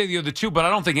can't say the other two, but I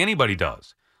don't think anybody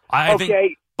does. I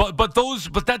think, but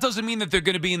that doesn't mean that they're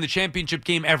going to be in the championship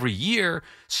game every year.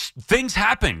 Things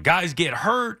happen. Guys get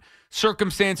hurt.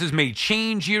 Circumstances may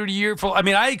change year to year.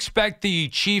 I expect the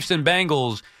Chiefs and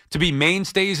Bengals to be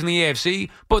mainstays in the AFC,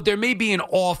 but there may be an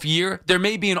off year. There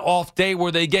may be an off day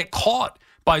where they get caught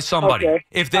by somebody. Okay.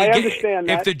 If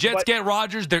the Jets get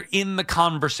Rodgers, they're in the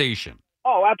conversation.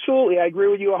 Oh, absolutely. I agree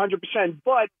with you 100%.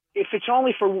 But if it's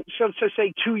only for, so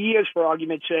say, 2 years, for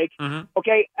argument's sake,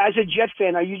 okay, as a Jet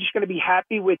fan, are you just going to be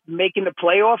happy with making the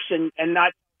playoffs and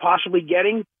not possibly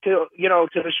getting to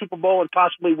the Super Bowl and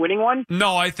possibly winning one?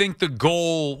 No, I think the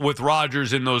goal with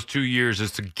Rodgers in those 2 years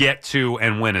is to get to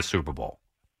and win a Super Bowl.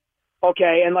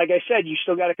 Okay, and like I said, you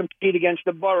still got to compete against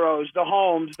the Burrows, the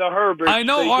Holmes, the Herberts. I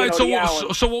know. All right,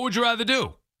 so what would you rather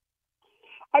do?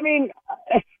 I mean,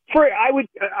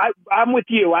 I'm with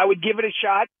you. I would give it a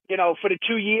shot, for the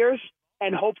 2 years,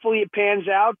 and hopefully it pans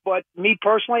out. But me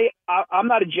personally, I'm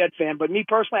not a Jet fan, but me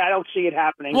personally, I don't see it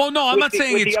happening. Well, no, I'm not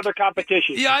saying it's the other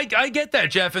competition. Yeah, I get that,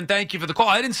 Jeff, and thank you for the call.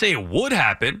 I didn't say it would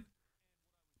happen,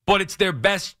 but it's their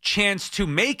best chance to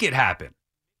make it happen.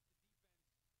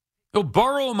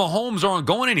 Burrow and Mahomes aren't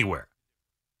going anywhere.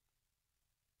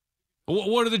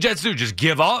 What do the Jets do? Just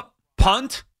give up?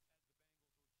 Punt?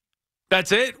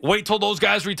 That's it? Wait till those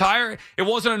guys retire? It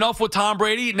wasn't enough with Tom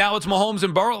Brady. Now it's Mahomes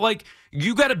and Burrow.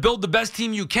 You got to build the best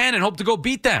team you can and hope to go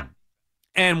beat them.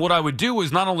 And what I would do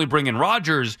is not only bring in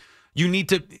Rodgers, you need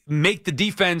to make the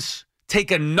defense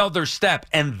take another step,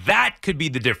 and that could be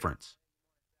the difference.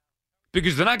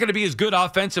 Because they're not going to be as good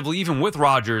offensively, even with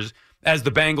Rodgers, as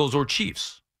the Bengals or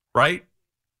Chiefs. Right?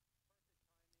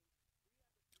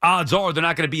 Odds are they're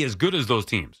not going to be as good as those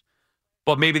teams.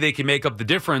 But maybe they can make up the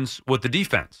difference with the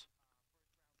defense.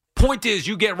 Point is,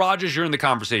 you get Rodgers, you're in the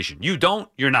conversation. You don't,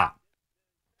 you're not.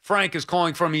 Frank is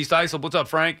calling from East Islip. What's up,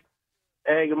 Frank?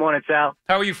 Hey, good morning, Sal.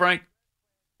 How are you, Frank?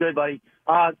 Good, buddy.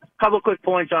 Couple of quick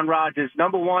points on Rodgers.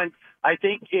 Number one, I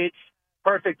think it's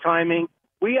perfect timing.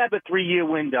 We have a 3-year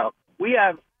window.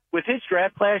 With his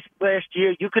draft class last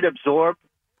year, you could absorb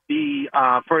the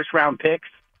first-round picks,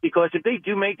 because if they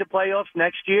do make the playoffs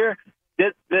next year,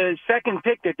 the second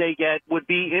pick that they get would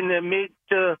be in the mid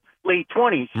to late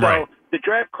 20s. So the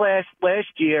draft class last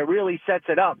year really sets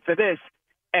it up for this.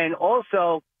 And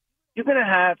also, you're going to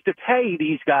have to pay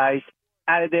these guys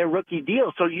out of their rookie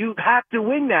deals. So you have to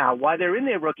win now while they're in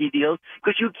their rookie deals,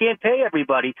 because you can't pay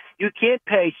everybody. You can't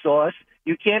pay Sauce.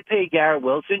 You can't pay Garrett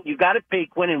Wilson. You got to pay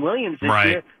Quinnen Williams this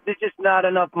year. There's just not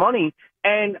enough money.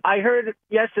 And I heard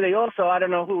yesterday also, I don't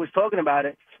know who was talking about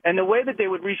it, and the way that they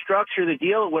would restructure the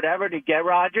deal or whatever to get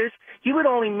Rodgers, he would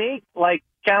only make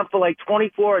count for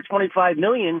 24 or 25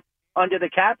 million under the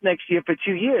cap next year for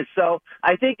 2 years. So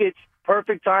I think it's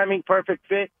perfect timing, perfect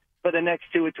fit for the next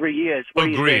 2 or 3 years.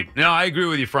 Agreed. No, I agree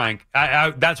with you, Frank.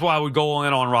 That's why I would go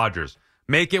in on Rodgers.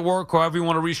 Make it work however you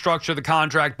want to restructure the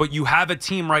contract, but you have a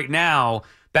team right now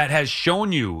that has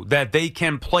shown you that they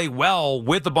can play well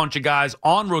with a bunch of guys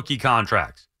on rookie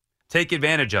contracts. Take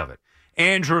advantage of it.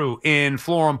 Andrew in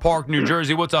Florham Park, New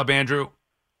Jersey. What's up, Andrew?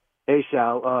 Hey,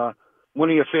 Sal. One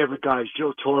of your favorite guys,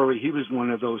 Joe Torre, he was one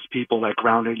of those people that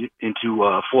grounded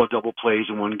into 4 double plays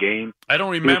in one game. I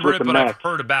don't remember it, but I've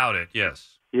heard about it,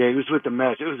 yes. Yeah, he was with the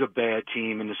Mets. It was a bad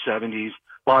team in the 70s.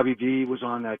 Bobby V was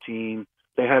on that team.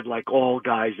 They had like all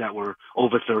guys that were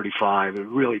over 35. It was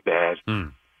really bad.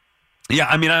 Yeah,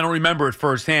 I mean, I don't remember it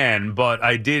firsthand, but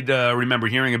I did remember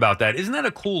hearing about that. Isn't that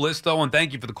a cool list, though? And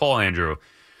thank you for the call, Andrew.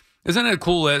 Isn't it a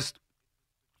cool list?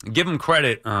 Give him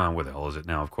credit. Where the hell is it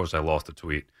now? Of course, I lost the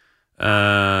tweet.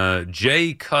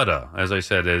 Jay Cutta, as I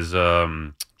said, as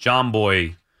John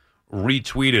Boy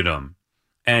retweeted him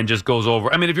and just goes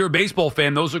over. I mean, if you're a baseball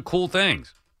fan, those are cool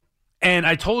things. And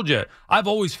I told you, I've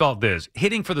always felt this.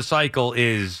 Hitting for the cycle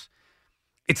it's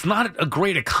not a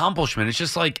great accomplishment. It's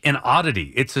just like an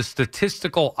oddity. It's a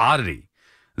statistical oddity.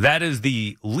 That is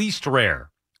the least rare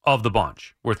of the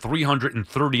bunch, where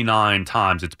 339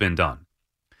 times it's been done.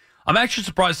 I'm actually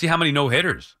surprised to see how many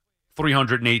no-hitters.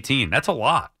 318. That's a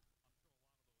lot.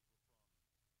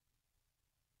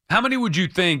 How many would you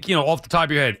think, off the top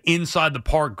of your head, inside the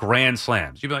park grand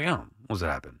slams? You'd be like, what does that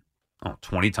happen?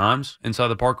 20 times inside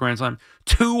the park grand slam?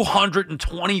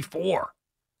 224.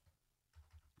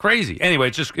 Crazy.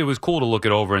 Anyway, it was cool to look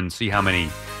it over and see how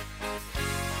many.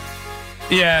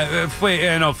 Yeah,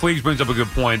 Fleegs brings up a good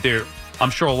point there. I'm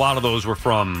sure a lot of those were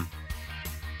from,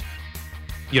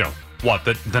 the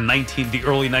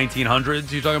early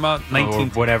 1900s you're talking about? Or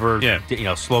whatever,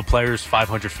 yeah. Slow players,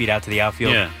 500 feet out to the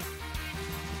outfield. Yeah.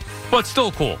 But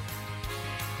still cool.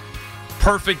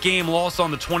 Perfect game lost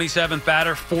on the 27th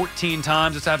batter 14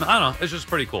 times. It's happened. I don't know. It's just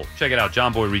pretty cool. Check it out.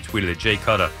 John Boy retweeted it. Jay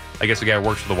Cutta. I guess the guy who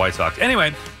works for the White Sox.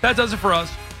 Anyway, that does it for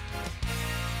us.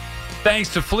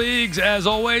 Thanks to Fleegs, as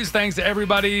always. Thanks to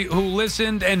everybody who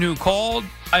listened and who called.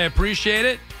 I appreciate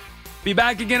it. Be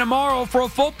back again tomorrow for a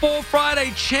Football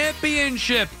Friday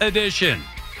Championship edition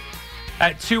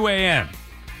at 2 a.m.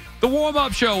 The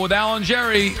warm-up show with Alan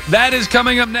Jerry. That is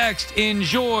coming up next.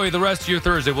 Enjoy the rest of your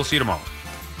Thursday. We'll see you tomorrow.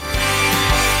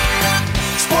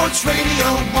 Sports Radio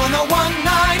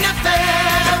 101.9 FM.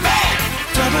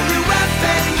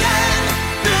 WFAN,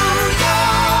 New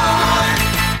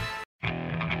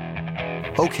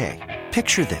York. Okay,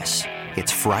 picture this.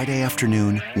 It's Friday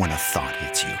afternoon when a thought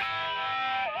hits you.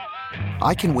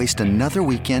 I can waste another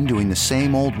weekend doing the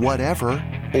same old whatever,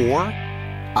 or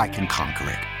I can conquer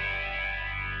it.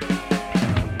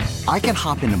 I can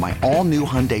hop into my all-new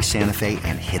Hyundai Santa Fe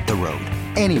and hit the road.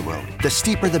 Any road. The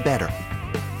steeper, the better.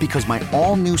 Because my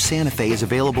all-new Santa Fe is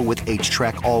available with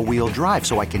H-Track all-wheel drive,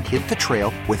 so I can hit the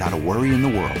trail without a worry in the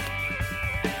world.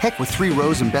 Heck, with 3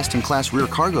 rows and best-in-class rear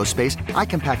cargo space, I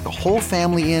can pack the whole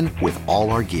family in with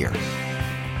all our gear.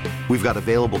 We've got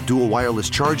available dual wireless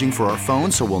charging for our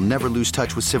phones, so we'll never lose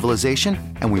touch with civilization,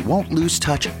 and we won't lose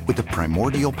touch with the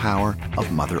primordial power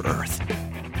of Mother Earth.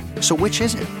 So which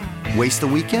is it? Waste the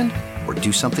weekend or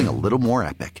do something a little more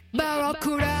epic?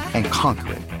 And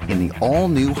conquer it in the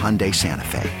all-new Hyundai Santa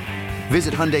Fe.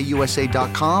 Visit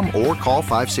HyundaiUSA.com or call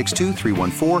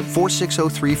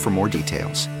 562-314-4603 for more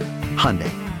details. Hyundai,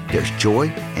 there's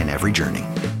joy in every journey.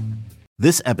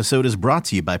 This episode is brought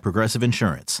to you by Progressive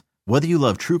Insurance. Whether you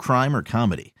love true crime or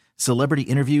comedy, celebrity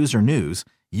interviews or news,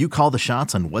 you call the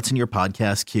shots on what's in your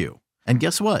podcast queue. And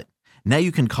guess what? Now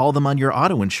you can call them on your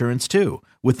auto insurance too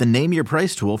with the Name Your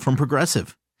Price tool from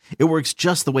Progressive. It works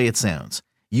just the way it sounds.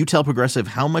 You tell Progressive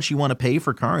how much you want to pay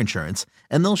for car insurance,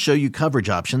 and they'll show you coverage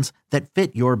options that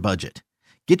fit your budget.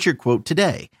 Get your quote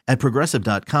today at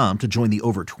Progressive.com to join the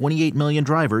over 28 million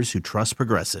drivers who trust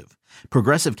Progressive.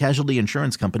 Progressive Casualty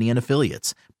Insurance Company and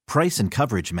Affiliates. Price and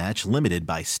coverage match limited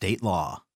by state law.